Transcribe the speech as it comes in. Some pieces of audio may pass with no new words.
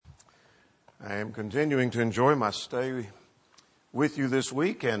I am continuing to enjoy my stay with you this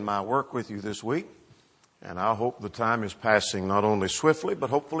week and my work with you this week. And I hope the time is passing not only swiftly,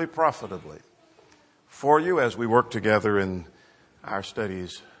 but hopefully profitably for you as we work together in our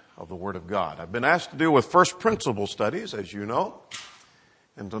studies of the Word of God. I've been asked to deal with first principle studies, as you know.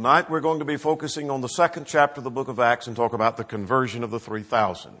 And tonight we're going to be focusing on the second chapter of the book of Acts and talk about the conversion of the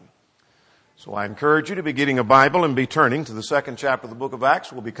 3,000. So I encourage you to be getting a Bible and be turning to the second chapter of the book of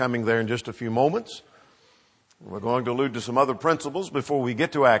Acts. We'll be coming there in just a few moments. We're going to allude to some other principles before we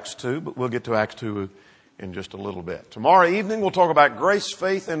get to Acts 2, but we'll get to Acts 2 in just a little bit. Tomorrow evening we'll talk about grace,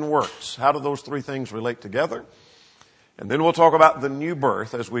 faith, and works. How do those three things relate together? And then we'll talk about the new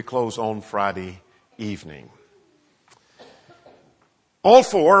birth as we close on Friday evening. All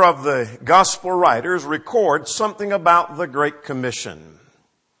four of the gospel writers record something about the Great Commission.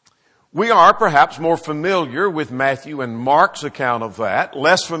 We are perhaps more familiar with Matthew and Mark's account of that,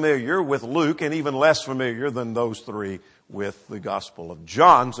 less familiar with Luke, and even less familiar than those three with the Gospel of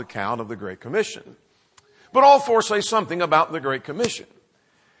John's account of the Great Commission. But all four say something about the Great Commission.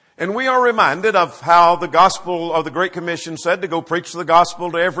 And we are reminded of how the Gospel of the Great Commission said to go preach the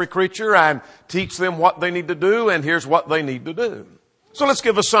gospel to every creature and teach them what they need to do, and here's what they need to do. So let's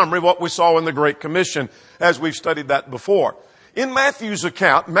give a summary of what we saw in the Great Commission as we've studied that before. In Matthew's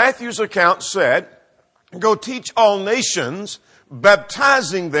account said, go teach all nations,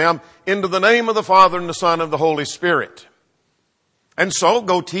 baptizing them into the name of the Father and the Son and the Holy Spirit. And so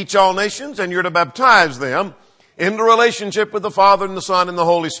go teach all nations, and you're to baptize them into relationship with the Father and the Son and the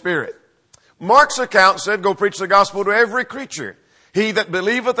Holy Spirit. Mark's account said, go preach the gospel to every creature. He that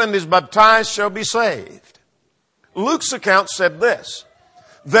believeth and is baptized shall be saved. Luke's account said this,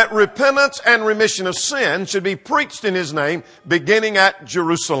 that repentance and remission of sin should be preached in His name, beginning at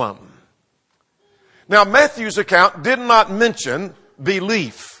Jerusalem. Now, Matthew's account did not mention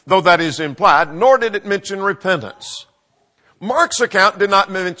belief, though that is implied, nor did it mention repentance. Mark's account did not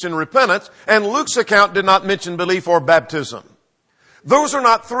mention repentance, and Luke's account did not mention belief or baptism. Those are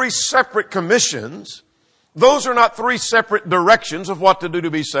not three separate commissions. Those are not three separate directions of what to do to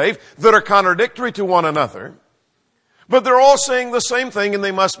be saved that are contradictory to one another. But they're all saying the same thing, and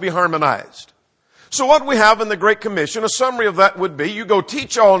they must be harmonized. So what we have in the Great Commission, a summary of that would be, you go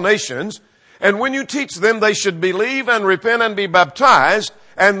teach all nations, and when you teach them, they should believe and repent and be baptized,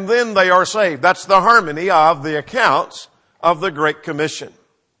 and then they are saved. That's the harmony of the accounts of the Great Commission.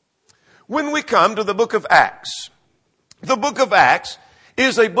 When we come to the book of Acts, the book of Acts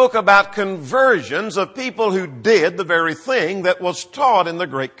is a book about conversions of people who did the very thing that was taught in the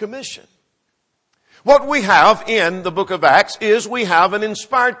Great Commission. What we have in the book of Acts is we have an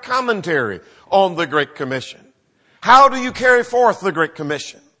inspired commentary on the Great Commission. How do you carry forth the Great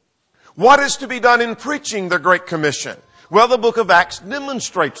Commission? What is to be done in preaching the Great Commission? Well, the book of Acts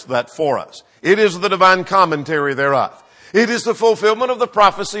demonstrates that for us. It is the divine commentary thereof. It is the fulfillment of the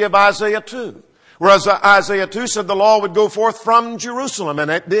prophecy of Isaiah 2. Whereas Isaiah 2 said the law would go forth from Jerusalem,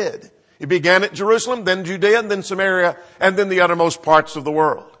 and it did. It began at Jerusalem, then Judea, and then Samaria, and then the uttermost parts of the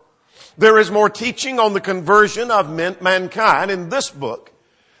world. There is more teaching on the conversion of mankind in this book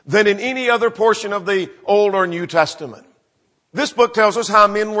than in any other portion of the Old or New Testament. This book tells us how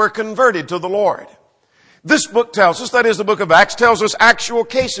men were converted to the Lord. This book tells us, that is the book of Acts, tells us actual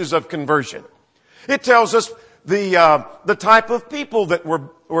cases of conversion. It tells us the type of people that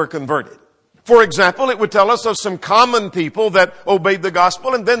were converted. For example, it would tell us of some common people that obeyed the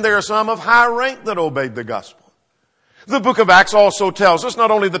gospel, and then there are some of high rank that obeyed the gospel. The book of Acts also tells us not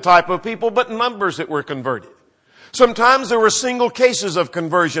only the type of people, but numbers that were converted. Sometimes there were single cases of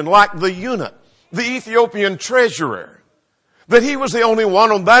conversion, like the eunuch, the Ethiopian treasurer, that he was the only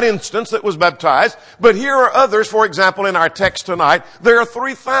one on that instance that was baptized. But here are others, for example, in our text tonight, there are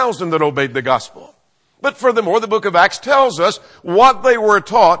 3,000 that obeyed the gospel. But furthermore, the book of Acts tells us what they were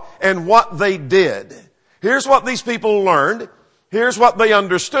taught and what they did. Here's what these people learned, here's what they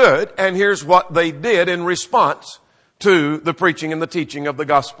understood, and here's what they did in response to the preaching and the teaching of the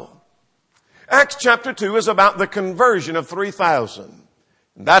gospel. Acts chapter 2 is about the conversion of 3,000.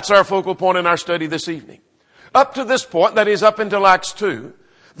 That's our focal point in our study this evening. Up to this point, that is up until Acts 2,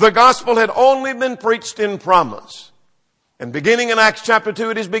 the gospel had only been preached in promise. And beginning in Acts chapter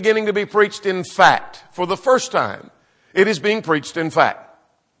 2, it is beginning to be preached in fact. For the first time, it is being preached in fact.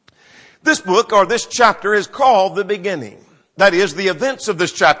 This book, or this chapter, is called the beginning. That is, the events of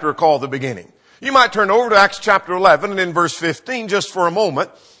this chapter are called the beginning. You might turn over to Acts chapter 11 and in verse 15 just for a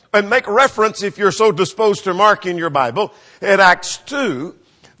moment and make reference, if you're so disposed to mark in your Bible, at Acts 2,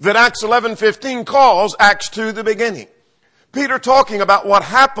 that Acts 11:15 calls Acts 2 the beginning. Peter talking about what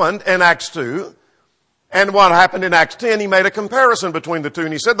happened in Acts 2 And what happened in Acts 10, he made a comparison between the two.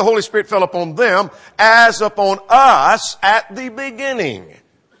 And he said the Holy Spirit fell upon them as upon us at the beginning.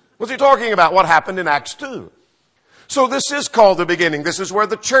 What's he talking about? What happened in Acts 2. So this is called the beginning. This is where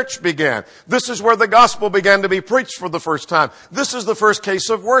the church began. This is where the gospel began to be preached for the first time. This is the first case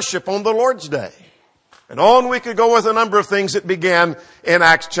of worship on the Lord's Day. And on we could go with a number of things that began in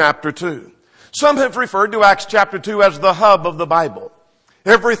Acts chapter 2. Some have referred to Acts chapter 2 as the hub of the Bible.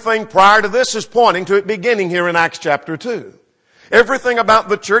 Everything prior to this is pointing to it beginning here in Acts chapter 2. Everything about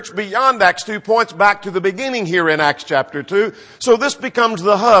the church beyond Acts 2 points back to the beginning here in Acts chapter 2. So this becomes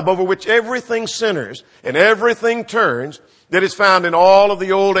the hub over which everything centers and everything turns that is found in all of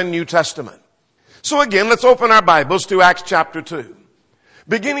the Old and New Testament. So again, let's open our Bibles to Acts chapter 2.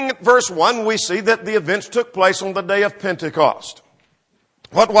 Beginning at verse 1, we see that the events took place on the day of Pentecost.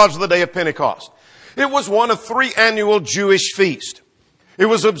 What was the day of Pentecost? It was one of 3 annual Jewish feasts. It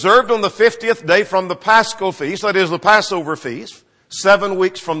was observed on the 50th day from the Paschal feast, that is the Passover feast, 7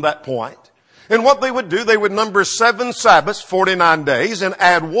 weeks from that point. And what they would do, they would number 7 Sabbaths, 49 days, and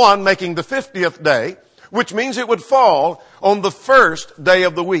add 1, making the 50th day, which means it would fall on the first day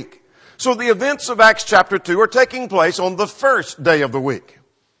of the week. So the events of Acts chapter 2 are taking place on the first day of the week,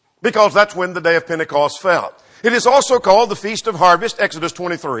 because that's when the day of Pentecost fell. It is also called the Feast of Harvest, Exodus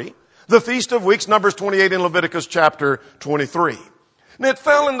 23, the Feast of Weeks, Numbers 28, and Leviticus chapter 23. And it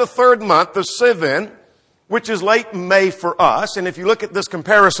fell in the 3rd month of Sivan, which is late May for us. And if you look at this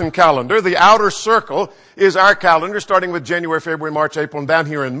comparison calendar, the outer circle is our calendar, starting with January, February, March, April, and down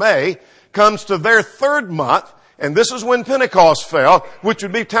here in May, comes to their 3rd month. And this is when Pentecost fell, which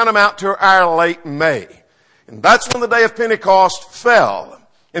would be tantamount to our late May. And that's when the day of Pentecost fell.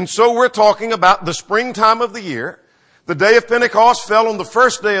 And so we're talking about the springtime of the year. The day of Pentecost fell on the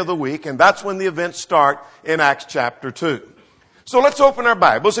first day of the week, and that's when the events start in Acts chapter 2. So let's open our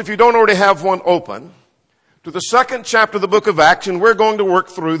Bibles, if you don't already have one open, to the 2nd chapter of the book of Acts, and we're going to work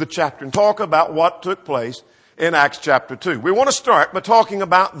through the chapter and talk about what took place in Acts chapter 2. We want to start by talking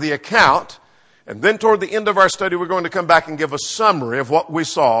about the account, and then toward the end of our study, we're going to come back and give a summary of what we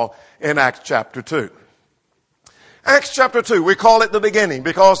saw in Acts chapter 2. Acts chapter 2, we call it the beginning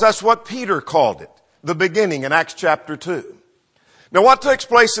because that's what Peter called it, the beginning in Acts chapter 2. Now what takes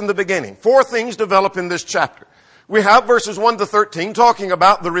place in the beginning? 4 things develop in this chapter. We have verses 1 to 13 talking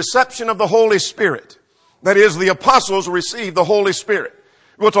about the reception of the Holy Spirit. That is, the apostles received the Holy Spirit.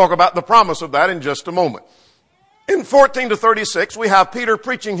 We'll talk about the promise of that in just a moment. In 14 to 36, we have Peter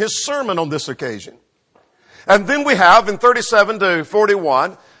preaching his sermon on this occasion. And then we have, in 37 to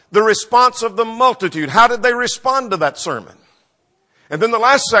 41, the response of the multitude. How did they respond to that sermon? And then the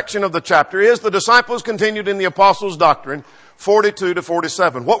last section of the chapter is the disciples continued in the apostles' doctrine, 42 to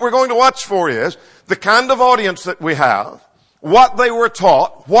 47. What we're going to watch for is the kind of audience that we have, what they were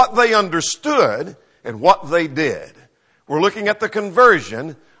taught, what they understood, and what they did. We're looking at the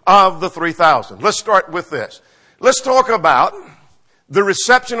conversion of the 3,000. Let's start with this. Let's talk about the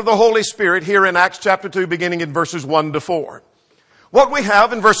reception of the Holy Spirit here in Acts chapter 2, beginning in verses 1 to 4. What we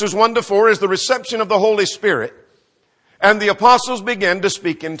have in verses 1 to 4 is the reception of the Holy Spirit, and the apostles begin to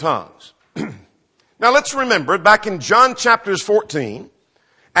speak in tongues. Now let's remember, back in John chapters 14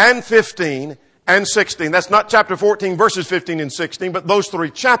 and 15 and 16, that's not chapter 14 verses 15 and 16, but those 3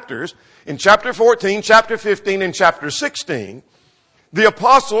 chapters, in chapter 14, chapter 15, and chapter 16, the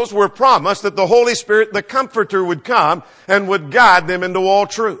apostles were promised that the Holy Spirit, the Comforter, would come and would guide them into all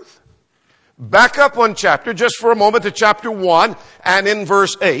truth. Back up one chapter just for a moment to chapter 1 and in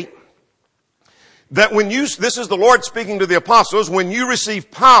verse 8. That this is the Lord speaking to the apostles, when you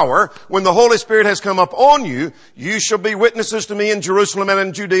receive power, when the Holy Spirit has come up on you, you shall be witnesses to me in Jerusalem and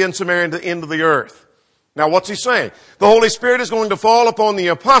in Judea and Samaria and to the end of the earth. Now what's he saying? The Holy Spirit is going to fall upon the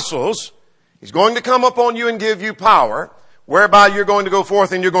apostles. He's going to come upon you and give you power, whereby you're going to go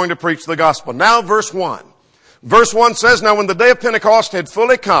forth and you're going to preach the gospel. Now verse 1. Verse 1 says, now when the day of Pentecost had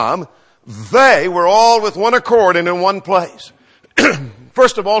fully come, they were all with one accord and in one place.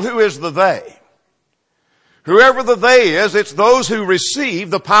 First of all, who is the they? Whoever the they is, it's those who received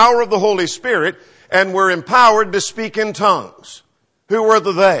the power of the Holy Spirit and were empowered to speak in tongues. Who were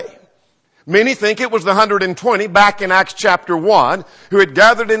the they? Many think it was the 120 back in Acts chapter 1 who had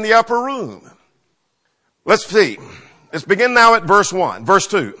gathered in the upper room. Let's see. Let's begin now at verse 1, verse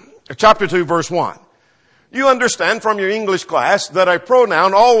 2, chapter 2, verse 1. You understand from your English class that a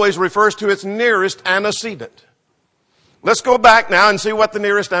pronoun always refers to its nearest antecedent. Let's go back now and see what the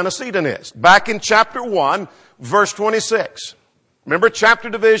nearest antecedent is. Back in chapter 1, verse 26. Remember, chapter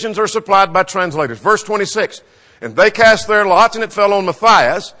divisions are supplied by translators. Verse 26. And they cast their lots, and it fell on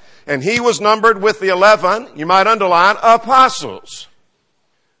Matthias, and he was numbered with the 11, you might underline, apostles.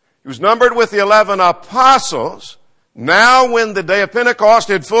 He was numbered with the 11 apostles. Now when the day of Pentecost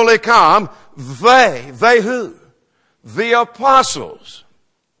had fully come, they who? The apostles.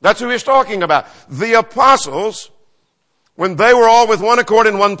 That's who he's talking about. The apostles, when they were all with one accord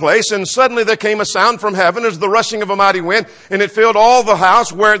in one place, and suddenly there came a sound from heaven as the rushing of a mighty wind, and it filled all the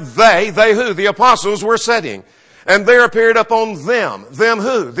house where they who? The apostles were sitting. And there appeared upon them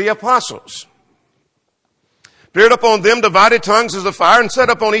who? The apostles. Appeared upon them divided tongues as a fire, and set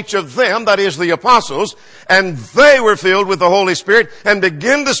upon each of them, that is the apostles, and they were filled with the Holy Spirit, and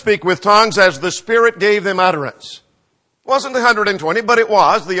began to speak with tongues as the Spirit gave them utterance. It wasn't the 120, but it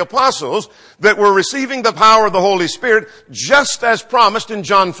was the apostles that were receiving the power of the Holy Spirit, just as promised in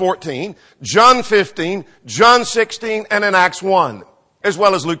John 14, John 15, John 16, and in Acts 1, as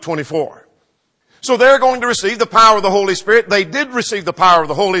well as Luke 24. So they're going to receive the power of the Holy Spirit. They did receive the power of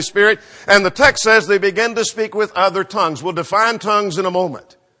the Holy Spirit. And the text says they began to speak with other tongues. We'll define tongues in a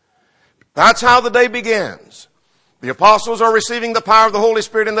moment. That's how the day begins. The apostles are receiving the power of the Holy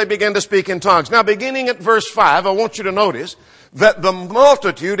Spirit and they begin to speak in tongues. Now beginning at verse 5, I want you to notice that the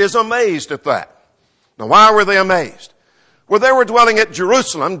multitude is amazed at that. Now why were they amazed? Well, they were dwelling at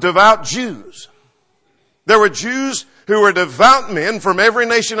Jerusalem, devout Jews. There were Jews who were devout men from every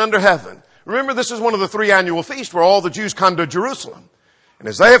nation under heaven. Remember, this is one of the 3 annual feasts where all the Jews come to Jerusalem. And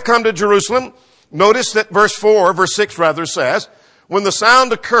as they have come to Jerusalem, notice that verse 6 says, when the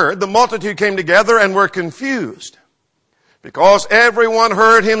sound occurred, the multitude came together and were confused, because everyone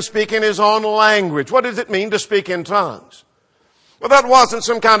heard him speak in his own language. What does it mean to speak in tongues? Well, that wasn't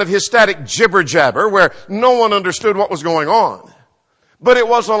some kind of hysteric jibber-jabber where no one understood what was going on. But it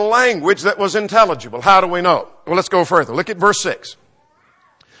was a language that was intelligible. How do we know? Well, let's go further. Look at verse 6.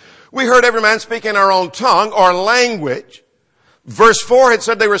 We heard every man speak in our own tongue or language. Verse 4 had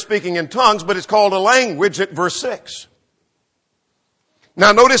said they were speaking in tongues, but it's called a language at verse 6.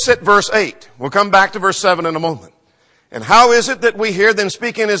 Now notice at verse 8. We'll come back to verse 7 in a moment. And how is it that we hear them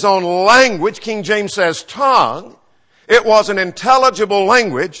speak in his own language? King James says tongue. It was an intelligible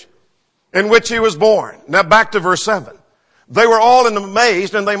language in which he was born. Now back to verse 7. They were all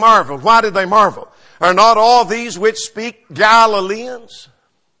amazed and they marveled. Why did they marvel? Are not all these which speak Galileans?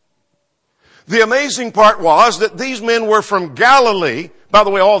 The amazing part was that these men were from Galilee. By the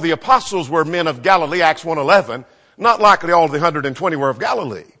way, all the apostles were men of Galilee, Acts 1:11. Not likely all the 120 were of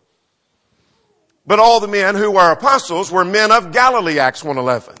Galilee. But all the men who were apostles were men of Galilee, Acts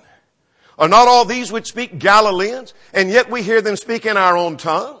 1:11. Are not all these which speak Galileans? And yet we hear them speak in our own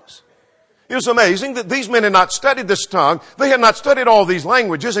tongues. It was amazing that these men had not studied this tongue. They had not studied all these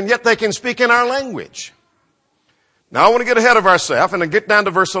languages, and yet they can speak in our language. Now I want to get ahead of ourselves and get down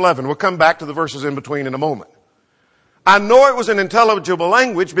to verse 11. We'll come back to the verses in between in a moment. I know it was an intelligible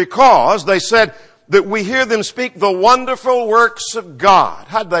language because they said that we hear them speak the wonderful works of God.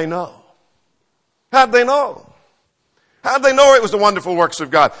 How'd they know? How'd they know? How'd they know it was the wonderful works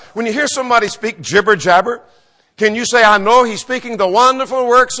of God? When you hear somebody speak jibber-jabber, can you say, I know he's speaking the wonderful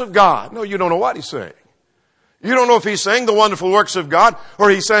works of God? No, you don't know what he's saying. You don't know if he's saying the wonderful works of God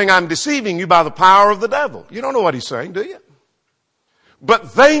or he's saying, I'm deceiving you by the power of the devil. You don't know what he's saying, do you?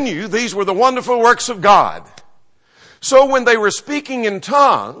 But they knew these were the wonderful works of God. So when they were speaking in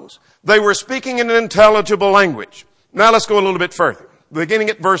tongues, they were speaking in an intelligible language. Now let's go a little bit further. Beginning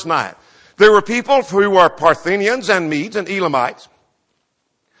at verse 9. There were people who were Parthians and Medes and Elamites,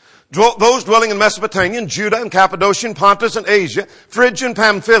 those dwelling in Mesopotamia, Judah and Cappadocia, and Pontus and Asia, Phrygia and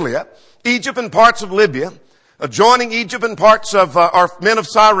Pamphylia, Egypt and parts of Libya, adjoining Egypt and parts of our men of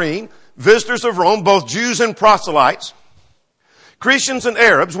Cyrene, visitors of Rome, both Jews and proselytes, Cretians and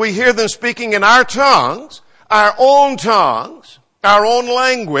Arabs. We hear them speaking in our tongues, our own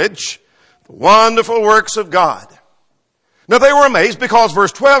language, the wonderful works of God. Now they were amazed because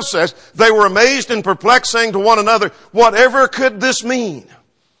verse 12 says, they were amazed and perplexed, saying to one another, whatever could this mean?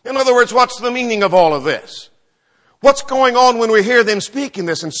 In other words, what's the meaning of all of this? What's going on when we hear them speaking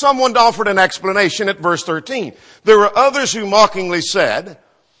this? And someone offered an explanation at verse 13. There were others who mockingly said,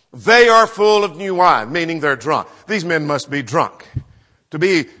 they are full of new wine, meaning they're drunk. These men must be drunk. To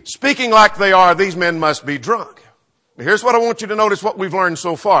be speaking like they are, these men must be drunk. Now, here's what I want you to notice what we've learned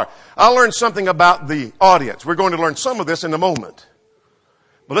so far. I learned something about the audience. We're going to learn some of this in a moment.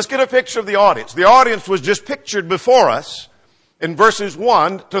 But let's get a picture of the audience. The audience was just pictured before us in verses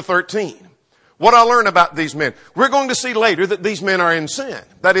 1 to 13. What I learned about these men. We're going to see later that these men are in sin.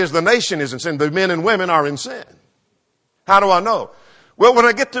 That is, the nation is in sin. The men and women are in sin. How do I know? Well, when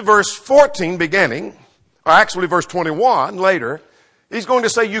I get to verse 14 beginning, or actually verse 21 later, he's going to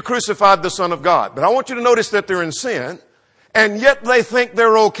say, you crucified the Son of God. But I want you to notice that they're in sin, and yet they think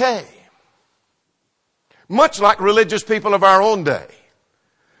they're okay. Much like religious people of our own day.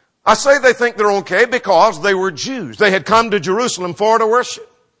 I say they think they're okay because they were Jews. They had come to Jerusalem for to worship.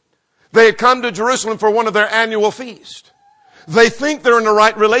 They had come to Jerusalem for one of their annual feasts. They think they're in the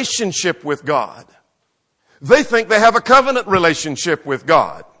right relationship with God. They think they have a covenant relationship with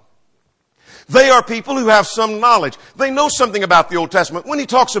God. They are people who have some knowledge. They know something about the Old Testament. When he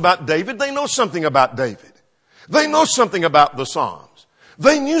talks about David, they know something about David. They know something about the Psalms.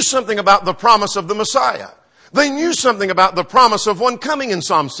 They knew something about the promise of the Messiah. They knew something about the promise of one coming in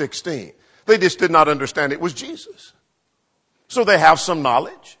Psalm 16. They just did not understand it was Jesus. So they have some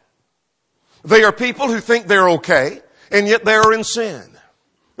knowledge. They are people who think they're okay, and yet they are in sin.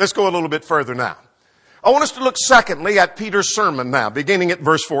 Let's go a little bit further now. I want us to look secondly at Peter's sermon now, beginning at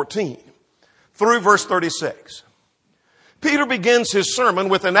verse 14 through verse 36. Peter begins his sermon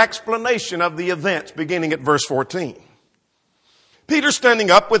with an explanation of the events beginning at verse 14. Peter, standing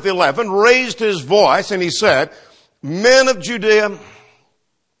up with the 11, raised his voice and he said, "Men of Judea,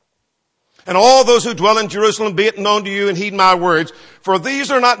 and all those who dwell in Jerusalem, be it known to you and heed my words. For these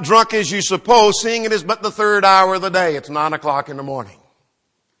are not drunk as you suppose, seeing it is but the third hour of the day." It's 9 o'clock in the morning.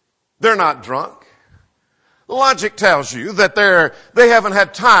 They're not drunk. Logic tells you that they haven't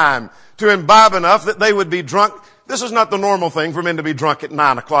had time to imbibe enough that they would be drunk. This is not the normal thing for men to be drunk at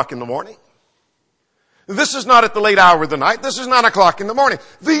 9 o'clock in the morning. This is not at the late hour of the night. This is 9 o'clock in the morning.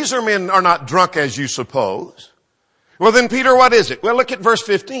 These men are not drunk as you suppose. Well then, Peter, what is it? Well, look at verse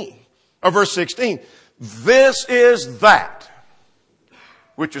 15 or verse 16. This is that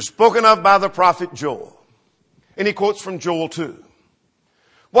which is spoken of by the prophet Joel. And he quotes from Joel 2.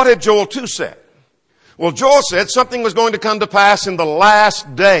 What had Joel 2 said? Well, Joel said something was going to come to pass in the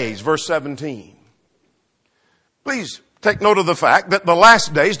last days, verse 17. Please take note of the fact that the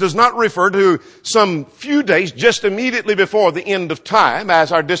last days does not refer to some few days just immediately before the end of time,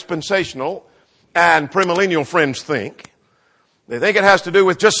 as our dispensational and premillennial friends think. They think it has to do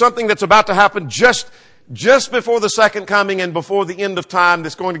with just something that's about to happen just before the second coming and before the end of time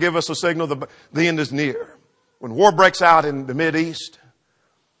that's going to give us a signal that the end is near. When war breaks out in the Mideast,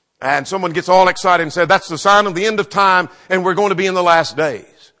 and someone gets all excited and said, that's the sign of the end of time and we're going to be in the last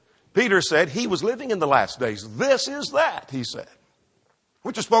days. Peter said he was living in the last days. This is that, he said,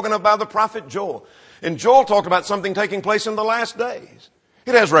 which is spoken of by the prophet Joel. And Joel talked about something taking place in the last days.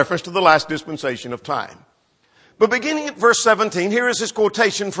 It has reference to the last dispensation of time. But beginning at verse 17, here is his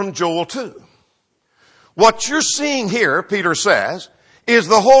quotation from Joel 2. What you're seeing here, Peter says, is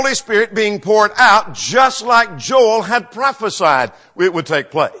the Holy Spirit being poured out just like Joel had prophesied it would take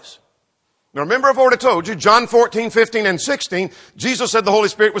place. Now remember, I've already told you, John 14, 15, and 16, Jesus said the Holy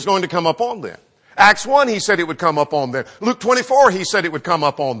Spirit was going to come upon them. Acts 1, he said it would come upon them. Luke 24, he said it would come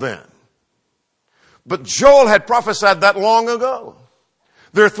upon them. But Joel had prophesied that long ago.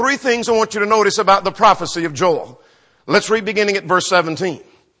 There are three things I want you to notice about the prophecy of Joel. Let's read beginning at verse 17.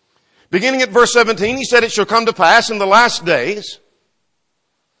 Beginning at verse 17, he said, "It shall come to pass in the last days,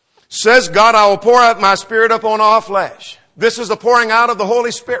 says God, I will pour out my Spirit upon all flesh." This is the pouring out of the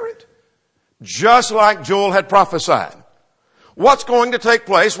Holy Spirit, just like Joel had prophesied. What's going to take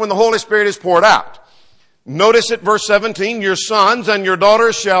place when the Holy Spirit is poured out? Notice at verse 17, "Your sons and your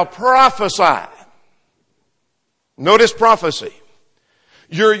daughters shall prophesy." Notice prophecy.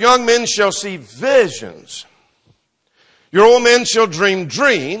 "Your young men shall see visions. Your old men shall dream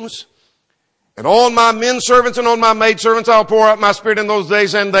dreams. And on my men servants and on my maid servants I'll pour out my Spirit in those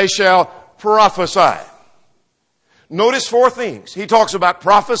days, and they shall prophesy." Notice four things. He talks about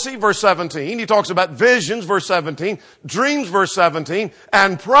prophecy, verse 17. He talks about visions, verse 17. Dreams, verse 17.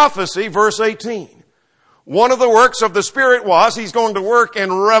 And prophecy, verse 18. One of the works of the Spirit was he's going to work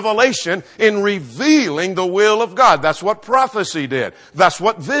in revelation, in revealing the will of God. That's what prophecy did. That's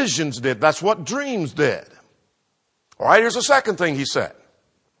what visions did. That's what dreams did. All right, here's the second thing he said.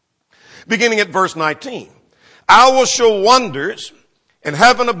 Beginning at verse 19. "I will show wonders in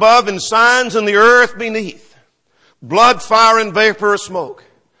heaven above and signs in the earth beneath. Blood, fire, and vapor of smoke.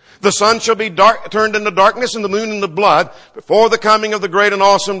 The sun shall be turned into darkness and the moon into blood before the coming of the great and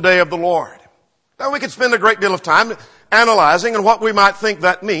awesome day of the Lord." Now we could spend a great deal of time analyzing and what we might think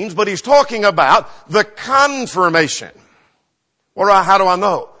that means, but he's talking about the confirmation. Well, how do I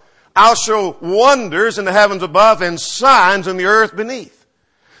know? "I'll show wonders in the heavens above and signs in the earth beneath."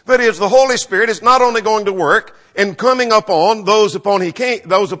 That is, the Holy Spirit is not only going to work in coming upon those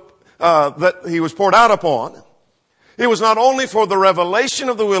that he was poured out upon. It was not only for the revelation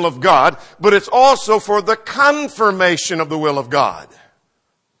of the will of God, but it's also for the confirmation of the will of God.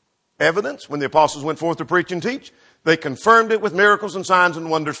 Evidence, when the apostles went forth to preach and teach, they confirmed it with miracles and signs and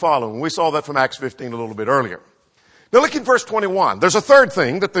wonders following. We saw that from Acts 15 a little bit earlier. Now look at verse 21. There's a third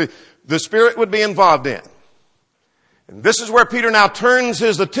thing that the Spirit would be involved in. And this is where Peter now turns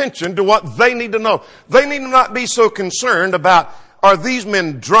his attention to what they need to know. They need to not be so concerned about, are these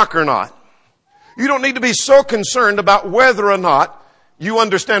men drunk or not? You don't need to be so concerned about whether or not you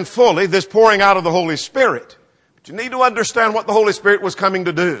understand fully this pouring out of the Holy Spirit. But you need to understand what the Holy Spirit was coming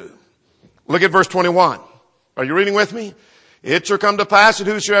to do. Look at verse 21. Are you reading with me? It shall come to pass that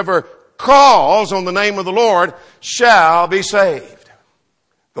whosoever calls on the name of the Lord shall be saved.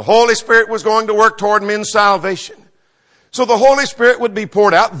 The Holy Spirit was going to work toward men's salvation. So the Holy Spirit would be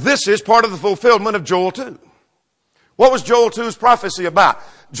poured out. This is part of the fulfillment of Joel 2. What was Joel 2's prophecy about?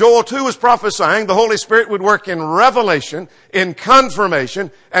 Joel 2 was prophesying the Holy Spirit would work in revelation, in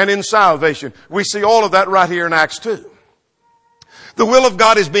confirmation, and in salvation. We see all of that right here in Acts 2. The will of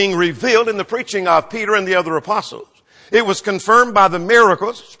God is being revealed in the preaching of Peter and the other apostles. It was confirmed by the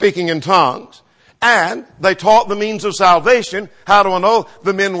miracles, speaking in tongues, and they taught the means of salvation. How do I know?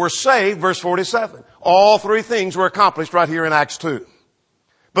 The men were saved, verse 47. All three things were accomplished right here in Acts 2.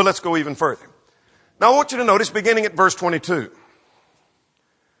 But let's go even further. Now I want you to notice beginning at verse 22.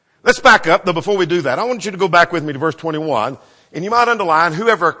 Let's back up, though before we do that, I want you to go back with me to verse 21, and you might underline,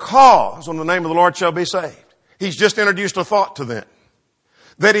 whoever calls on the name of the Lord shall be saved. He's just introduced a thought to them.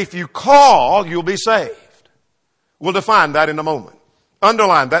 That if you call, you'll be saved. We'll define that in a moment.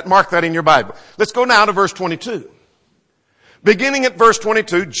 Underline that, mark that in your Bible. Let's go now to verse 22. Beginning at verse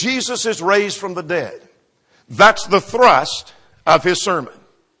 22, Jesus is raised from the dead. That's the thrust of his sermon.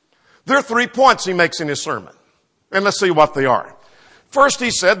 There are 3 points he makes in his sermon. And let's see what they are. First,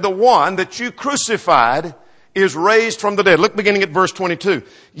 he said, the one that you crucified is raised from the dead. Look beginning at verse 22.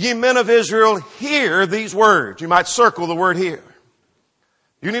 Ye men of Israel, hear these words. You might circle the word hear.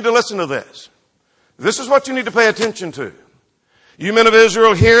 You need to listen to this. This is what you need to pay attention to. You men of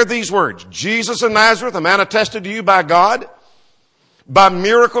Israel, hear these words. Jesus of Nazareth, a man attested to you by God, by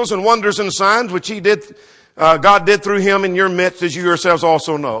miracles and wonders and signs, which God did through him in your midst, as you yourselves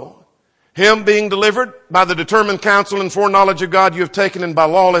also know. Him being delivered by the determined counsel and foreknowledge of God you have taken, and by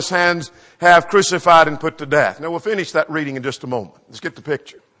lawless hands have crucified and put to death. Now we'll finish that reading in just a moment. Let's get the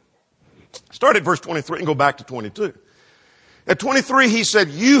picture. Start at verse 23 and go back to 22. At 23 he said,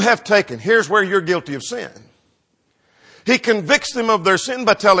 you have taken, here's where you're guilty of sin. He convicts them of their sin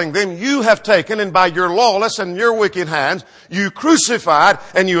by telling them, you have taken, and by your lawless and your wicked hands, you crucified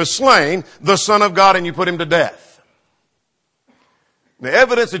and you have slain the Son of God, and you put him to death. The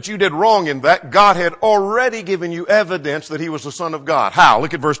evidence that you did wrong in that, God had already given you evidence that he was the Son of God. How?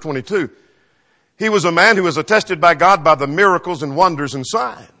 Look at verse 22. He was a man who was attested by God by the miracles and wonders and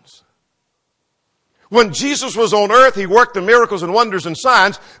signs. When Jesus was on earth, he worked the miracles and wonders and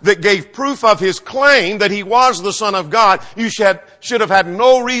signs that gave proof of his claim that he was the Son of God. You should have had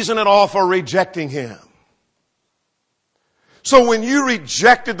no reason at all for rejecting him. So when you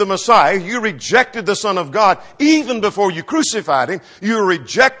rejected the Messiah, you rejected the Son of God, even before you crucified him, you were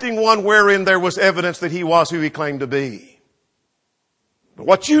rejecting one wherein there was evidence that he was who he claimed to be. But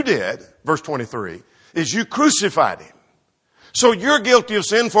what you did, verse 23, is you crucified him. So you're guilty of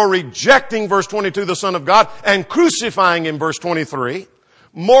sin for rejecting, verse 22, the Son of God, and crucifying him, verse 23.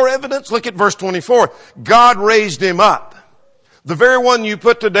 More evidence, look at verse 24. God raised him up. The very one you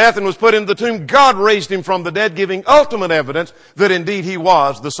put to death and was put into the tomb, God raised him from the dead, giving ultimate evidence that indeed he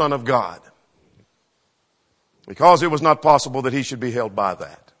was the Son of God. Because it was not possible that he should be held by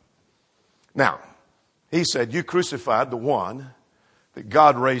that. Now, he said, you crucified the one that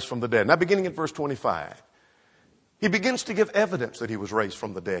God raised from the dead. Now, beginning at verse 25, he begins to give evidence that he was raised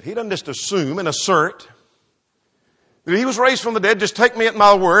from the dead. He doesn't just assume and assert that he was raised from the dead. Just take me at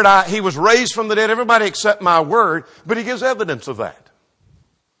my word. He was raised from the dead. Everybody accept my word. But he gives evidence of that.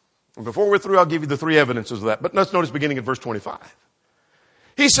 And before we're through, I'll give you the 3 evidences of that. But let's notice beginning at verse 25.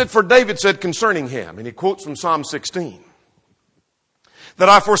 He said, for David said concerning him, and he quotes from Psalm 16, that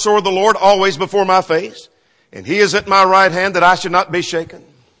I foresaw the Lord always before my face, and he is at my right hand, that I should not be shaken.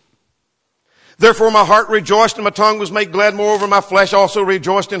 Therefore my heart rejoiced and my tongue was made glad. Moreover, my flesh also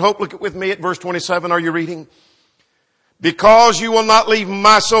rejoiced in hope. Look with me at verse 27. Are you reading? Because you will not leave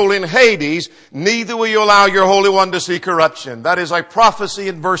my soul in Hades, neither will you allow your Holy One to see corruption. That is a prophecy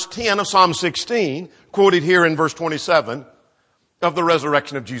in verse 10 of Psalm 16, quoted here in verse 27, of the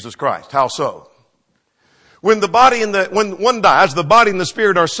resurrection of Jesus Christ. How so? When one dies, the body and the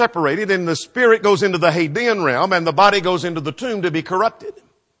spirit are separated, and the spirit goes into the Hadean realm, and the body goes into the tomb to be corrupted.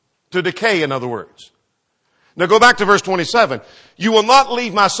 To decay, in other words. Now go back to verse 27. You will not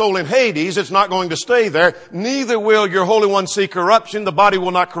leave my soul in Hades. It's not going to stay there. Neither will your Holy One see corruption. The body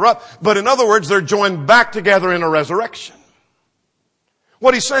will not corrupt. But in other words, they're joined back together in a resurrection.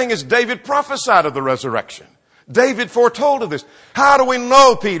 What he's saying is David prophesied of the resurrection. David foretold of this. How do we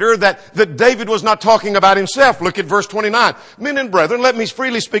know, Peter, that David was not talking about himself? Look at verse 29. Men and brethren, let me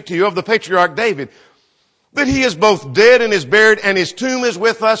freely speak to you of the patriarch David, that he is both dead and is buried, and his tomb is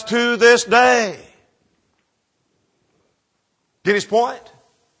with us to this day. Get his point?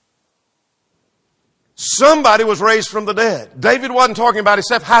 Somebody was raised from the dead. David wasn't talking about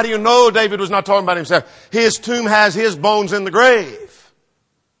himself. How do you know David was not talking about himself? His tomb has his bones in the grave.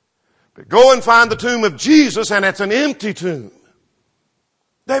 But go and find the tomb of Jesus, and it's an empty tomb.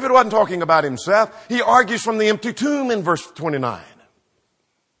 David wasn't talking about himself. He argues from the empty tomb in verse 29.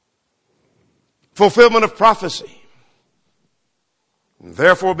 Fulfillment of prophecy.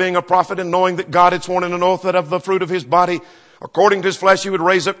 Therefore, being a prophet and knowing that God had sworn in an oath that of the fruit of his body, according to his flesh, he would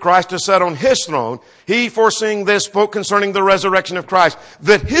raise up Christ to sit on his throne, he, foreseeing this, spoke concerning the resurrection of Christ,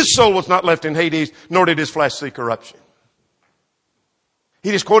 that his soul was not left in Hades, nor did his flesh see corruption.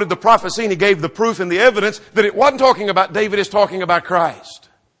 He just quoted the prophecy and he gave the proof and the evidence that it wasn't talking about David, it's talking about Christ.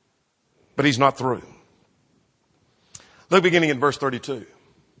 But he's not through. Look beginning in verse 32.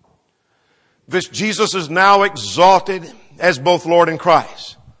 This Jesus is now exalted as both Lord and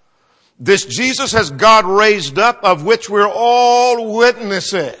Christ. This Jesus has God raised up, of which we're all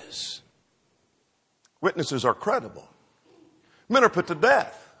witnesses. Witnesses are credible. Men are put to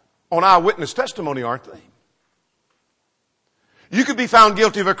death on eyewitness testimony, aren't they? You could be found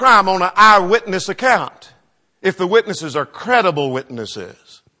guilty of a crime on an eyewitness account if the witnesses are credible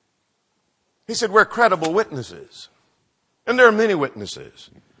witnesses. He said we're credible witnesses. And there are many witnesses.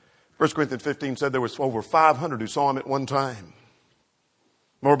 1 Corinthians 15 said there was over 500 who saw him at one time.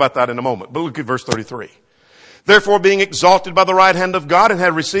 More about that in a moment. But look at verse 33. Therefore, being exalted by the right hand of God and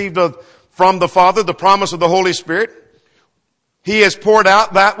had received from the Father the promise of the Holy Spirit, he has poured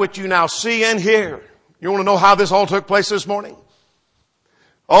out that which you now see and hear. You want to know how this all took place this morning?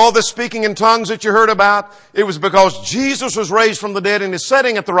 All the speaking in tongues that you heard about, it was because Jesus was raised from the dead and is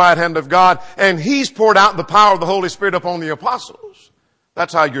sitting at the right hand of God, and he's poured out the power of the Holy Spirit upon the apostles.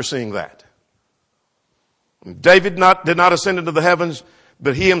 That's how you're seeing that. David did not ascend into the heavens,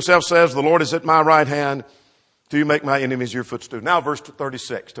 but he himself says, the Lord is at my right hand, till you make my enemies your footstool. Now verse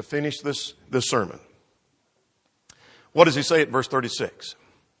 36, to finish this sermon. What does he say at verse 36?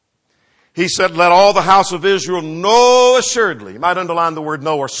 He said, let all the house of Israel know assuredly. You might underline the word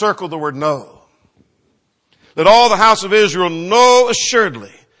know or circle the word know. Let all the house of Israel know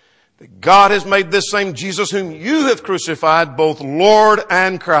assuredly that God has made this same Jesus whom you have crucified both Lord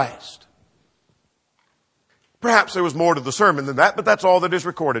and Christ. Perhaps there was more to the sermon than that, but that's all that is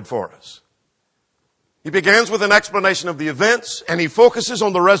recorded for us. He begins with an explanation of the events, and he focuses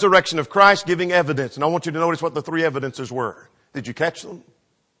on the resurrection of Christ, giving evidence. And I want you to notice what the three evidences were. Did you catch them?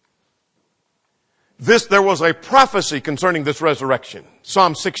 There was a prophecy concerning this resurrection.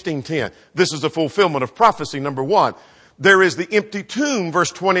 Psalm 16:10. This is a fulfillment of prophecy, number one. There is the empty tomb,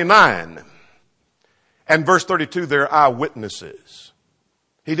 verse 29. And verse 32, there are eyewitnesses.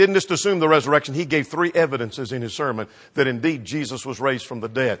 He didn't just assume the resurrection. He gave three evidences in his sermon that indeed Jesus was raised from the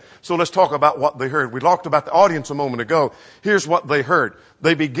dead. So let's talk about what they heard. We talked about the audience a moment ago. Here's what they heard.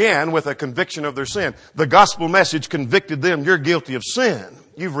 They began with a conviction of their sin. The gospel message convicted them. You're guilty of sin.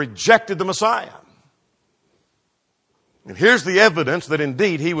 You've rejected the Messiah. And here's the evidence that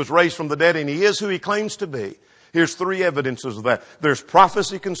indeed he was raised from the dead and he is who he claims to be. Here's three evidences of that. There's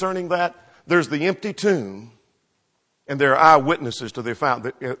prophecy concerning that. There's the empty tomb. And there are eyewitnesses to the account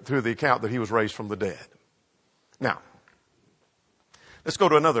that he was raised from the dead. Now, let's go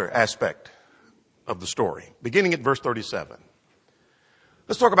to another aspect of the story, beginning at verse 37.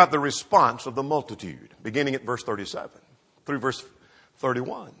 Let's talk about the response of the multitude, beginning at verse 37 through verse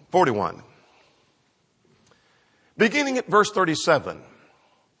 41. Beginning at verse 37,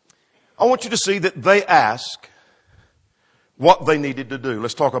 I want you to see that they ask what they needed to do.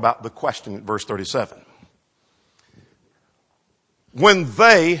 Let's talk about the question at verse 37. When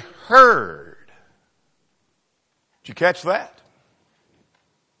they heard. Did you catch that?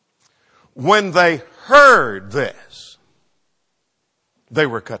 When they heard this, they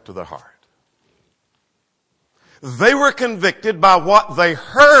were cut to the heart. They were convicted by what they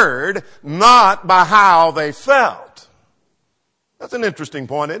heard, not by how they felt. That's an interesting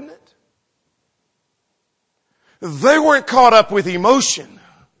point, isn't it? They weren't caught up with emotion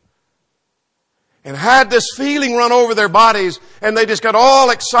and had this feeling run over their bodies, and they just got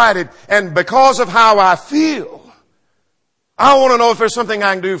all excited. And because of how I feel, I want to know if there's something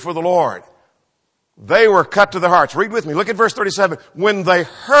I can do for the Lord. They were cut to their hearts. Read with me. Look at verse 37. When they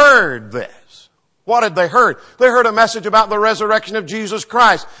heard this, what had they heard? They heard a message about the resurrection of Jesus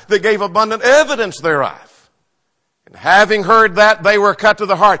Christ that gave abundant evidence thereof. And having heard that, they were cut to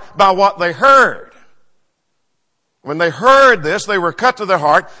the heart by what they heard. When they heard this, they were cut to their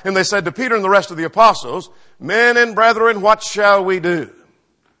heart, and they said to Peter and the rest of the apostles, "Men and brethren, what shall we do?"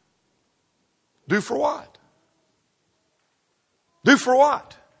 Do for what? Do for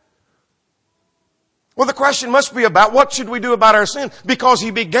what? Well, the question must be about what should we do about our sin? Because he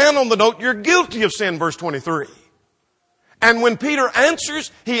began on the note, "You're guilty of sin," verse 23. And when Peter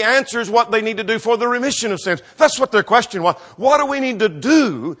answers, he answers what they need to do for the remission of sins. That's what their question was. What do we need to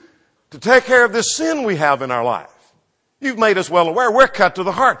do to take care of this sin we have in our life? You've made us well aware. We're cut to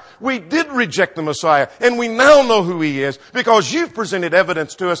the heart. We did reject the Messiah, and we now know who He is because you've presented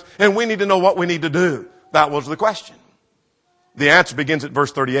evidence to us, and we need to know what we need to do. That was the question. The answer begins at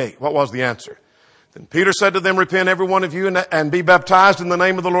verse 38. What was the answer? Then Peter said to them, "Repent every one of you and be baptized in the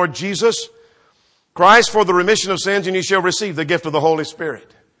name of the Lord Jesus Christ for the remission of sins, and you shall receive the gift of the Holy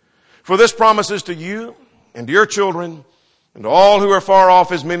Spirit. For this promise is to you and to your children and to all who are far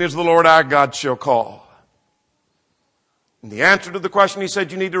off, as many as the Lord our God shall call." In the answer to the question, he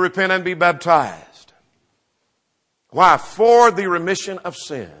said, you need to repent and be baptized. Why? For the remission of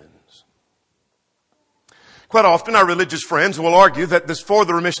sins. Quite often our religious friends will argue that this "for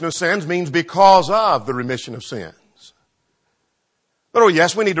the remission of sins" means because of the remission of sins. But oh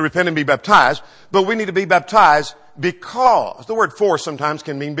yes, we need to repent and be baptized, but we need to be baptized because. The word "for" sometimes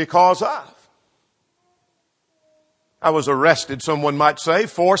can mean because of. I was arrested, someone might say,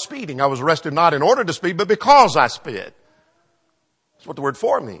 for speeding. I was arrested not in order to speed, but because I sped. That's what the word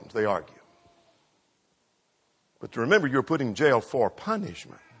 "for" means, they argue. But to remember, you're put in jail for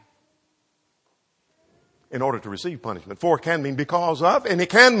punishment in order to receive punishment. "For" can mean because of, and it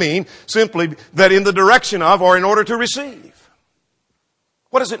can mean simply that in the direction of or in order to receive.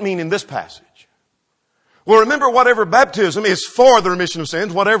 What does it mean in this passage? Well, remember, whatever baptism is for the remission of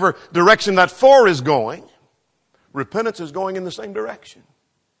sins, whatever direction that "for" is going, repentance is going in the same direction.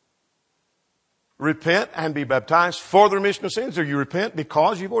 Repent and be baptized for the remission of sins. Or you repent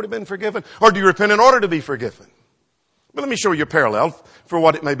because you've already been forgiven? Or do you repent in order to be forgiven? But let me show you a parallel for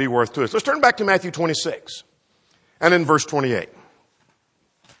what it may be worth to us. Let's turn back to Matthew 26 and in verse 28.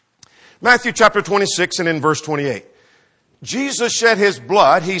 Matthew chapter 26 and in verse 28. Jesus shed His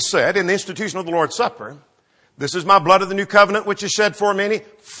blood, He said, in the institution of the Lord's Supper, "This is my blood of the new covenant, which is shed for many,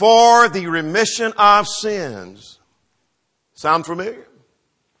 for the remission of sins." Sound familiar?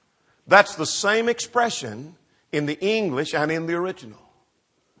 That's the same expression in the English and in the original.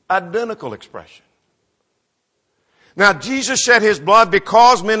 Identical expression. Now, Jesus shed His blood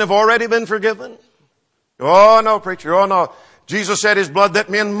because men have already been forgiven? Oh, no, preacher. Oh, no. Jesus shed His blood that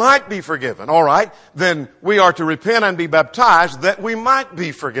men might be forgiven. All right. Then we are to repent and be baptized that we might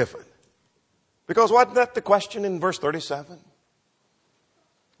be forgiven. Because wasn't that the question in verse 37?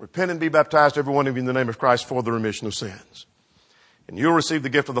 Repent and be baptized, every one of you, in the name of Christ for the remission of sins. And you'll receive the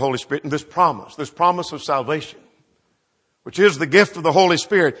gift of the Holy Spirit. And this promise of salvation, which is the gift of the Holy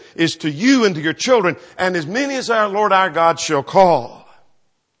Spirit, is to you and to your children, and as many as our Lord our God shall call.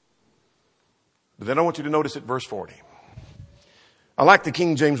 But then I want you to notice at verse 40. I like the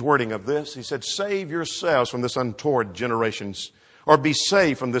King James wording of this. He said, "Save yourselves from this untoward generation," or "be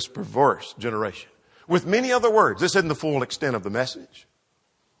saved from this perverse generation." With many other words. This isn't the full extent of the message,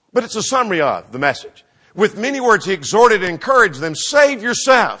 but it's a summary of the message. With many words, He exhorted and encouraged them, "Save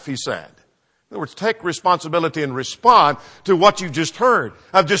yourself," He said. In other words, take responsibility and respond to what you've just heard.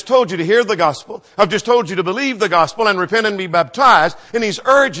 I've just told you to hear the gospel. I've just told you to believe the gospel and repent and be baptized. And He's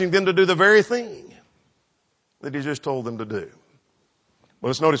urging them to do the very thing that He just told them to do. Well,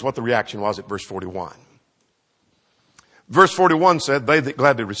 let's notice what the reaction was at verse 41. Verse 41 said, "They that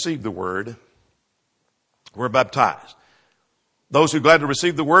gladly received the word were baptized." Those who gladly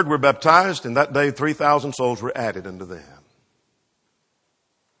received the word were baptized, and that day 3,000 souls were added unto them.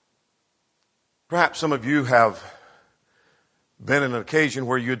 Perhaps some of you have been in an occasion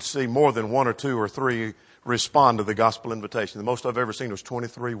where you'd see more than one or two or three respond to the gospel invitation. The most I've ever seen was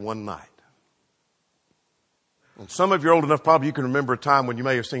 23 one night. And some of you are old enough, probably you can remember a time when you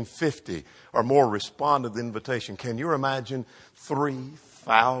may have seen 50 or more respond to the invitation. Can you imagine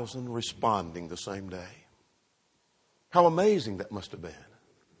 3,000 responding the same day? How amazing that must have been.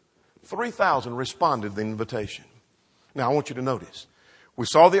 3,000 responded to the invitation. Now I want you to notice. We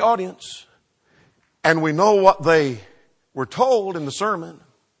saw the audience and we know what they were told in the sermon.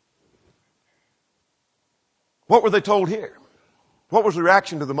 What were they told here? What was the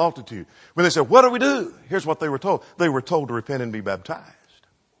reaction to the multitude? When they said, "What do we do?" Here's what they were told. They were told to repent and be baptized.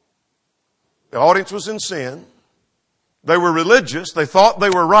 The audience was in sin. They were religious. They thought they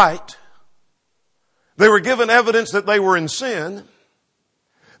were right. They were given evidence that they were in sin.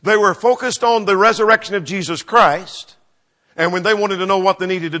 They were focused on the resurrection of Jesus Christ. And when they wanted to know what they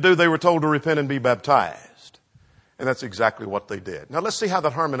needed to do, they were told to repent and be baptized. And that's exactly what they did. Now let's see how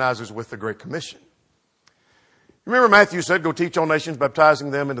that harmonizes with the Great Commission. Remember Matthew said, go teach all nations, baptizing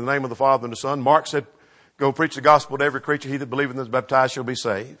them in the name of the Father and the Son. Mark said, go preach the gospel to every creature. He that believeth and is baptized shall be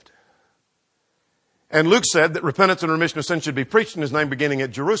saved. And Luke said that repentance and remission of sin should be preached in His name beginning at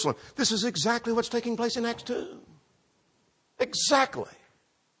Jerusalem. This is exactly what's taking place in Acts 2. Exactly.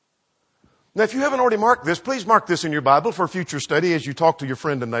 Now, if you haven't already marked this, please mark this in your Bible for future study as you talk to your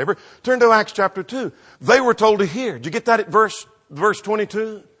friend and neighbor. Turn to Acts chapter 2. They were told to hear. Did you get that at verse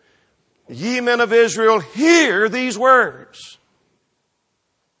 22? Ye men of Israel, hear these words.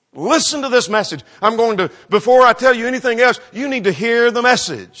 Listen to this message. Before I tell you anything else, you need to hear the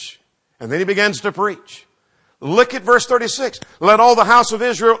message. And then he begins to preach. Look at verse 36. Let all the house of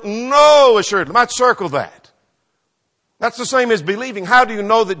Israel know assuredly. Might circle that. That's the same as believing. How do you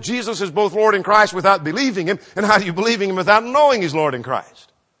know that Jesus is both Lord and Christ without believing Him? And how do you believe in Him without knowing He's Lord and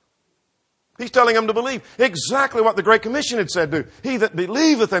Christ? He's telling them to believe exactly what the Great Commission had said do. He that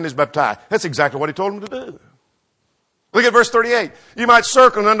believeth and is baptized. That's exactly what He told them to do. Look at verse 38. You might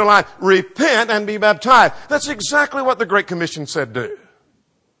circle and underline, repent and be baptized. That's exactly what the Great Commission said do.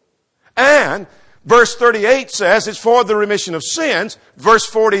 And verse 38 says it's for the remission of sins. Verse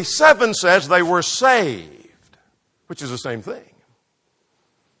 47 says they were saved. Which is the same thing.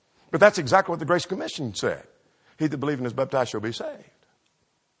 But that's exactly what the Grace Commission said. He that believeth and is baptized shall be saved.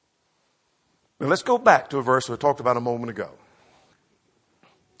 Now let's go back to a verse we talked about a moment ago.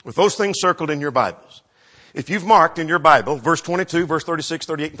 With those things circled in your Bibles. If you've marked in your Bible, verse 22, verse 36,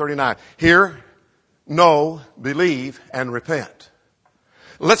 38, and 39. Hear, know, believe, and repent.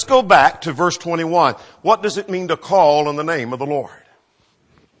 Let's go back to verse 21. What does it mean to call on the name of the Lord?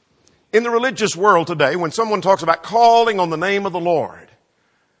 In the religious world today, when someone talks about calling on the name of the Lord,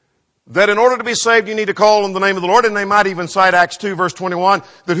 that in order to be saved, you need to call on the name of the Lord, and they might even cite Acts 2, verse 21,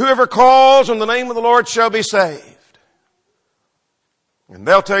 that whoever calls on the name of the Lord shall be saved. And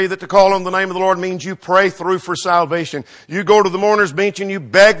they'll tell you that to call on the name of the Lord means you pray through for salvation. You go to the mourner's bench and you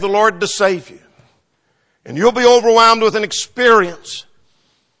beg the Lord to save you. And you'll be overwhelmed with an experience.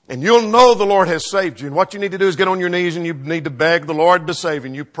 And you'll know the Lord has saved you. And what you need to do is get on your knees and you need to beg the Lord to save you.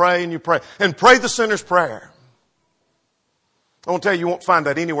 And you pray and you pray. And pray the sinner's prayer. I want to tell you won't find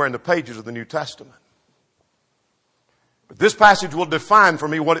that anywhere in the pages of the New Testament. But this passage will define for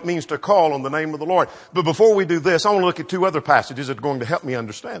me what it means to call on the name of the Lord. But before we do this, I want to look at two other passages that are going to help me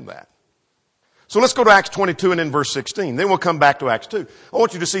understand that. So let's go to Acts 22 and in verse 16. Then we'll come back to Acts 2. I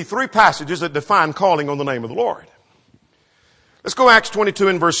want you to see three passages that define calling on the name of the Lord. Let's go Acts 22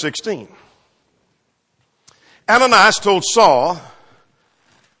 and verse 16. Ananias told Saul,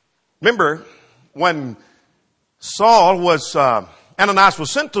 remember when Ananias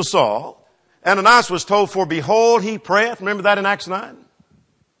was sent to Saul, Ananias was told, for behold, he prayeth. Remember that in Acts 9?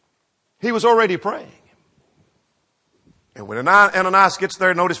 He was already praying. And when Ananias gets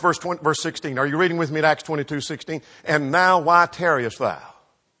there, notice verse 16. Are you reading with me at Acts 22, 16? And now why tarriest thou?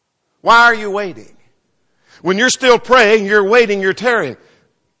 Why are you waiting? When you're still praying, you're waiting, you're tarrying.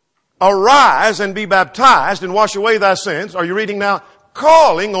 Arise and be baptized and wash away thy sins. Are you reading now?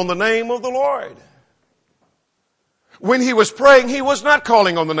 Calling on the name of the Lord. When he was praying, he was not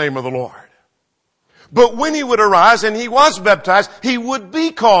calling on the name of the Lord. But when he would arise and he was baptized, he would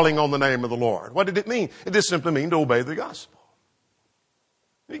be calling on the name of the Lord. What did it mean? It just simply means to obey the gospel.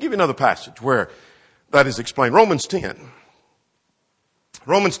 Let me give you another passage where that is explained. Romans 10.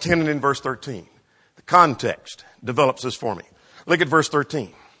 Romans 10 and in verse 13. The context develops this for me. Look at verse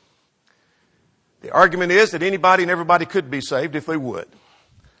 13. The argument is that anybody and everybody could be saved if they would.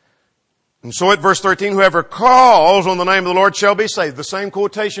 And so at verse 13, whoever calls on the name of the Lord shall be saved. The same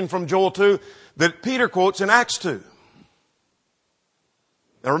quotation from Joel 2 that Peter quotes in Acts 2.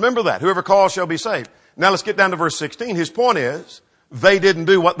 Now remember that. Whoever calls shall be saved. Now let's get down to verse 16. His point is, they didn't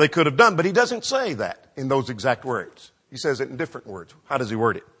do what they could have done, but he doesn't say that in those exact words. He says it in different words. How does he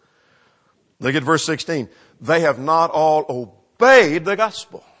word it? Look at verse 16. They have not all obeyed the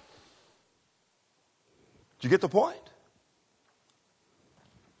gospel. Did you get the point?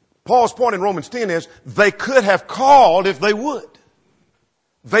 Paul's point in Romans 10 is they could have called if they would.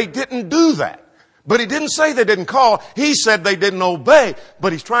 They didn't do that. But he didn't say they didn't call. He said they didn't obey.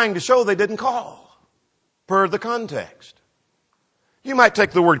 But he's trying to show they didn't call. Per the context. You might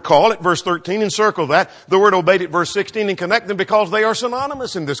take the word call at verse 13 and circle that. The word obeyed at verse 16 and connect them because they are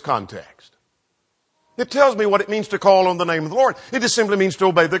synonymous in this context. It tells me what it means to call on the name of the Lord. It just simply means to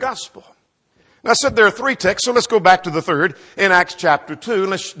obey the gospel. Now I said there are three texts, so let's go back to the third in Acts chapter 2.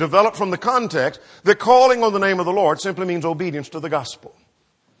 Let's develop from the context that calling on the name of the Lord simply means obedience to the gospel.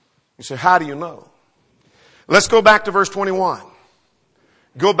 You say, how do you know? Let's go back to verse 21.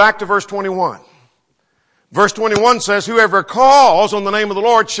 Go back to verse 21. Verse 21 says, whoever calls on the name of the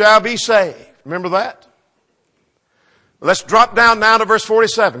Lord shall be saved. Remember that? Let's drop down now to verse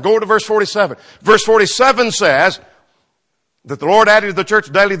 47. Go to verse 47. Verse 47 says that the Lord added to the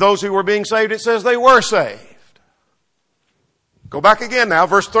church daily those who were being saved. It says they were saved. Go back again now.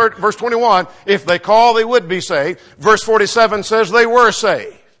 Verse 21, if they call, they would be saved. Verse 47 says they were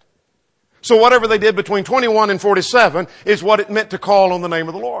saved. So whatever they did between 21 and 47 is what it meant to call on the name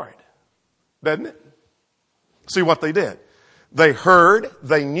of the Lord. Doesn't it? See what they did. They heard,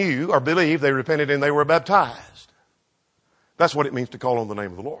 they knew, or believed, they repented, and they were baptized. That's what it means to call on the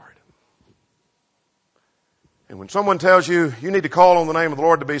name of the Lord. And when someone tells you, you need to call on the name of the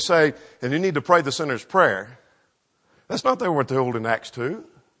Lord to be saved, and you need to pray the sinner's prayer, that's not what they were told in Acts 2.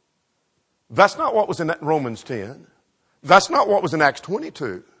 That's not what was in Romans 10. That's not what was in Acts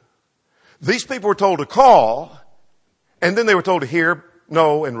 22. These people were told to call, and then they were told to hear,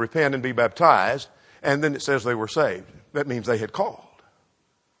 know, and repent and be baptized, and then it says they were saved. That means they had called.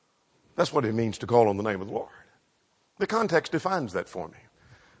 That's what it means to call on the name of the Lord. The context defines that for me.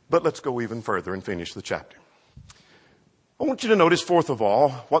 But let's go even further and finish the chapter. I want you to notice, fourth of all,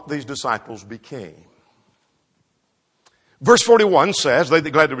 what these disciples became. Verse 41 says, they that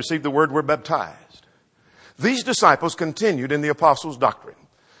glad to receive the word were baptized. These disciples continued in the apostles' doctrine.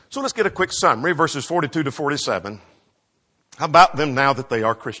 So let's get a quick summary, verses 42 to 47. How about them now that they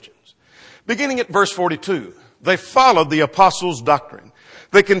are Christians? Beginning at verse 42, they followed the apostles' doctrine.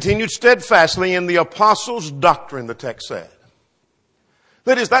 They continued steadfastly in the apostles' doctrine, the text said.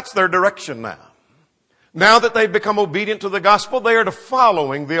 That is, that's their direction now. Now that they've become obedient to the gospel, they are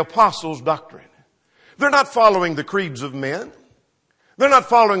following the apostles' doctrine. They're not following the creeds of men. They're not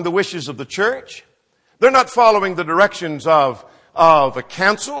following the wishes of the church. They're not following the directions of a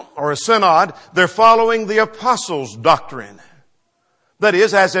council or a synod. They're following the apostles' doctrine. That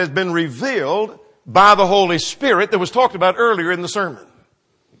is, as has been revealed by the Holy Spirit that was talked about earlier in the sermon.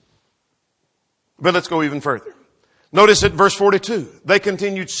 But let's go even further. Notice at verse 42, they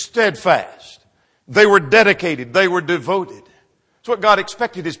continued steadfast. They were dedicated. They were devoted. It's what God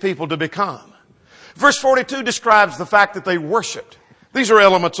expected His people to become. Verse 42 describes the fact that they worshiped. These are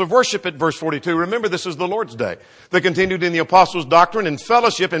elements of worship at verse 42. Remember, this is the Lord's day. They continued in the apostles' doctrine, in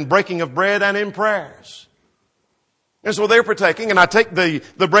fellowship, in breaking of bread, and in prayers. And so they're partaking, and I take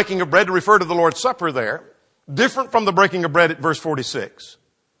the breaking of bread to refer to the Lord's Supper there, different from the breaking of bread at verse 46.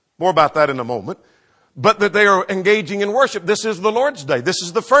 More about that in a moment. But that they are engaging in worship. This is the Lord's day. This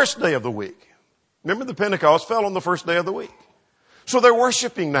is the first day of the week. Remember, the Pentecost fell on the first day of the week. So they're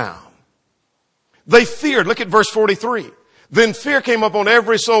worshiping now. They feared. Look at verse 43. Then fear came upon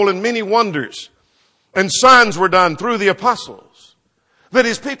every soul, and many wonders and signs were done through the apostles. That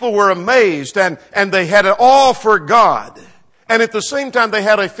His people were amazed and they had it all for God. And at the same time they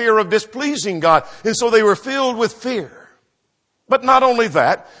had a fear of displeasing God. And so they were filled with fear. But not only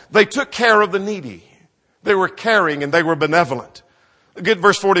that, they took care of the needy. They were caring and they were benevolent. Look at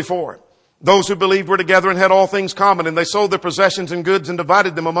verse 44. Those who believed were together and had all things common, and they sold their possessions and goods and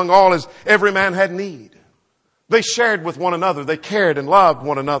divided them among all as every man had need. They shared with one another. They cared and loved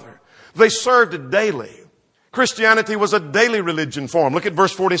one another. They served daily. Christianity was a daily religion for them. Look at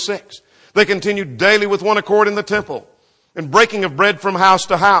verse 46. They continued daily with one accord in the temple and breaking of bread from house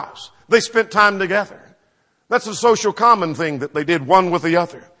to house. They spent time together. That's a social common thing that they did one with the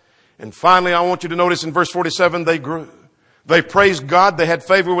other. And finally, I want you to notice in verse 47, they grew. They praised God. They had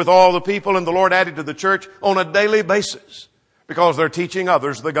favor with all the people, and the Lord added to the church on a daily basis because they're teaching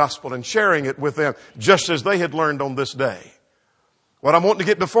others the gospel and sharing it with them just as they had learned on this day. What I'm wanting to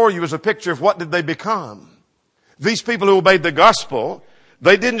get before you is a picture of what did they become. These people who obeyed the gospel,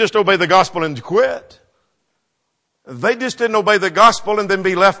 they didn't just obey the gospel and quit. They just didn't obey the gospel and then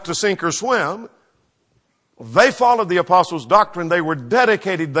be left to sink or swim. They followed the apostles' doctrine. They were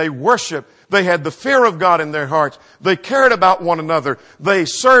dedicated. They worshiped. They had the fear of God in their hearts. They cared about one another. They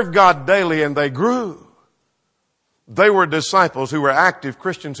served God daily and they grew. They were disciples who were active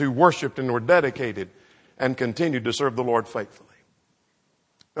Christians who worshiped and were dedicated and continued to serve the Lord faithfully.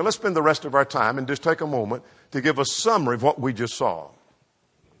 Now let's spend the rest of our time and just take a moment to give a summary of what we just saw.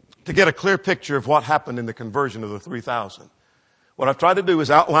 To get a clear picture of what happened in the conversion of the 3,000. What I've tried to do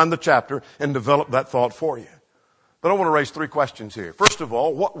is outline the chapter and develop that thought for you. But I want to raise three questions here. First of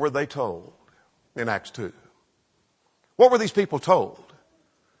all, what were they told in Acts 2? What were these people told?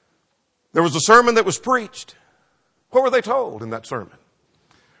 There was a sermon that was preached. What were they told in that sermon?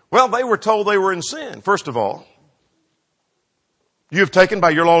 Well, they were told they were in sin, first of all. You have taken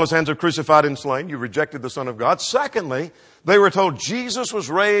by your lawless hands have crucified and slain. You rejected the Son of God. Secondly, they were told Jesus was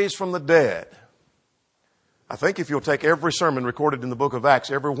raised from the dead. I think if you'll take every sermon recorded in the book of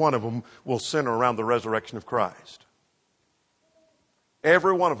Acts, every one of them will center around the resurrection of Christ.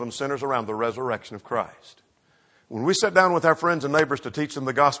 Every one of them centers around the resurrection of Christ. When we sit down with our friends and neighbors to teach them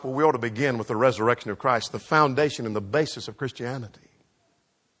the gospel, we ought to begin with the resurrection of Christ, the foundation and the basis of Christianity.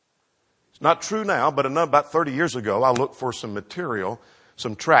 It's not true now, but about 30 years ago, I looked for some material,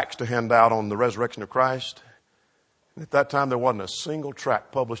 some tracts to hand out on the resurrection of Christ. And at that time, there wasn't a single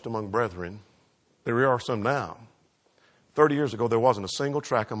tract published among brethren. There are some now. 30 years ago, there wasn't a single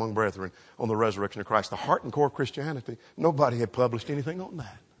tract among brethren on the resurrection of Christ. The heart and core of Christianity, nobody had published anything on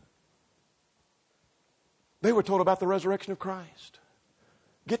that. They were told about the resurrection of Christ.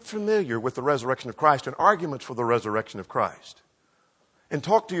 Get familiar with the resurrection of Christ and arguments for the resurrection of Christ. And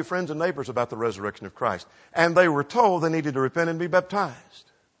talk to your friends and neighbors about the resurrection of Christ. And they were told they needed to repent and be baptized.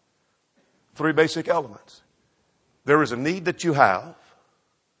 3 basic elements. There is a need that you have.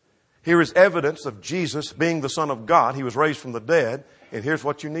 Here is evidence of Jesus being the Son of God. He was raised from the dead. And here's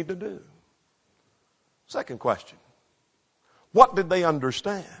what you need to do. Second question. What did they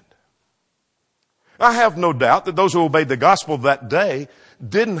understand? I have no doubt that those who obeyed the gospel that day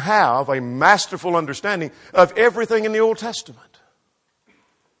didn't have a masterful understanding of everything in the Old Testament.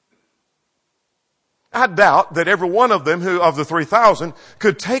 I doubt that every one of them of the 3,000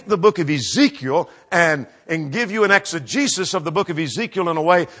 could take the book of Ezekiel and give you an exegesis of the book of Ezekiel in a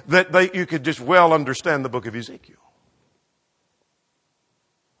way that you could just well understand the book of Ezekiel.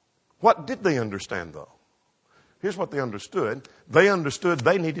 What did they understand though? Here's what they understood. They understood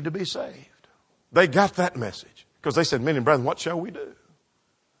they needed to be saved. They got that message because they said, men and brethren, what shall we do?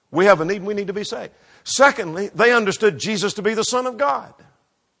 We have a need and we need to be saved. Secondly, they understood Jesus to be the Son of God.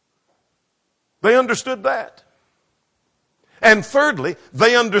 They understood that. And thirdly,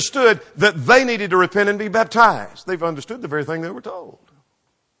 they understood that they needed to repent and be baptized. They've understood the very thing they were told.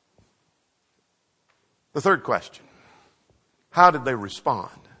 The third question. How did they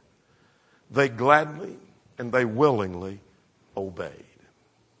respond? They gladly and they willingly obeyed.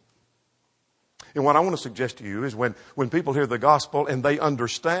 And what I want to suggest to you is when people hear the gospel and they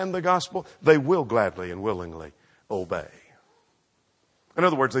understand the gospel, they will gladly and willingly obey. In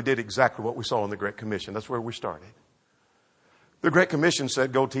other words, they did exactly what we saw in the Great Commission. That's where we started. The Great Commission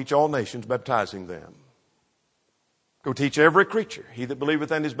said, go teach all nations, baptizing them. Go teach every creature. He that believeth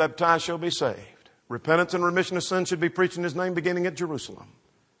and is baptized shall be saved. Repentance and remission of sins should be preached in His name beginning at Jerusalem.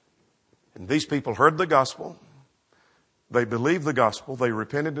 And these people heard the gospel. They believed the gospel. They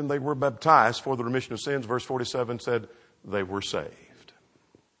repented and they were baptized for the remission of sins. Verse 47 said they were saved.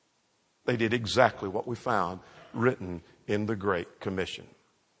 They did exactly what we found written in the Great Commission.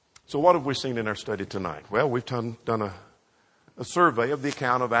 So what have we seen in our study tonight? Well, we've done a survey of the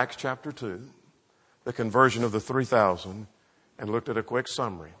account of Acts chapter 2, the conversion of the 3,000, and looked at a quick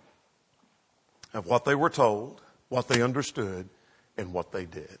summary of what they were told, what they understood, and what they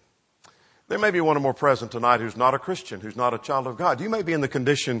did. There may be one or more present tonight who's not a Christian, who's not a child of God. You may be in the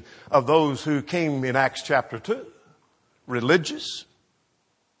condition of those who came in Acts chapter 2. Religious,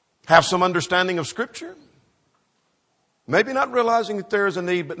 have some understanding of Scripture, maybe not realizing that there is a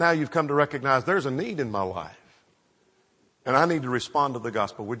need, but now you've come to recognize there's a need in my life. And I need to respond to the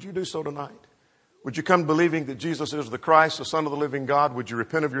gospel. Would you do so tonight? Would you come believing that Jesus is the Christ, the Son of the living God? Would you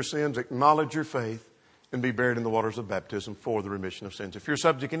repent of your sins, acknowledge your faith, and be buried in the waters of baptism for the remission of sins? If you're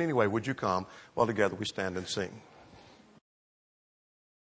subject in any way, would you come while together we stand and sing?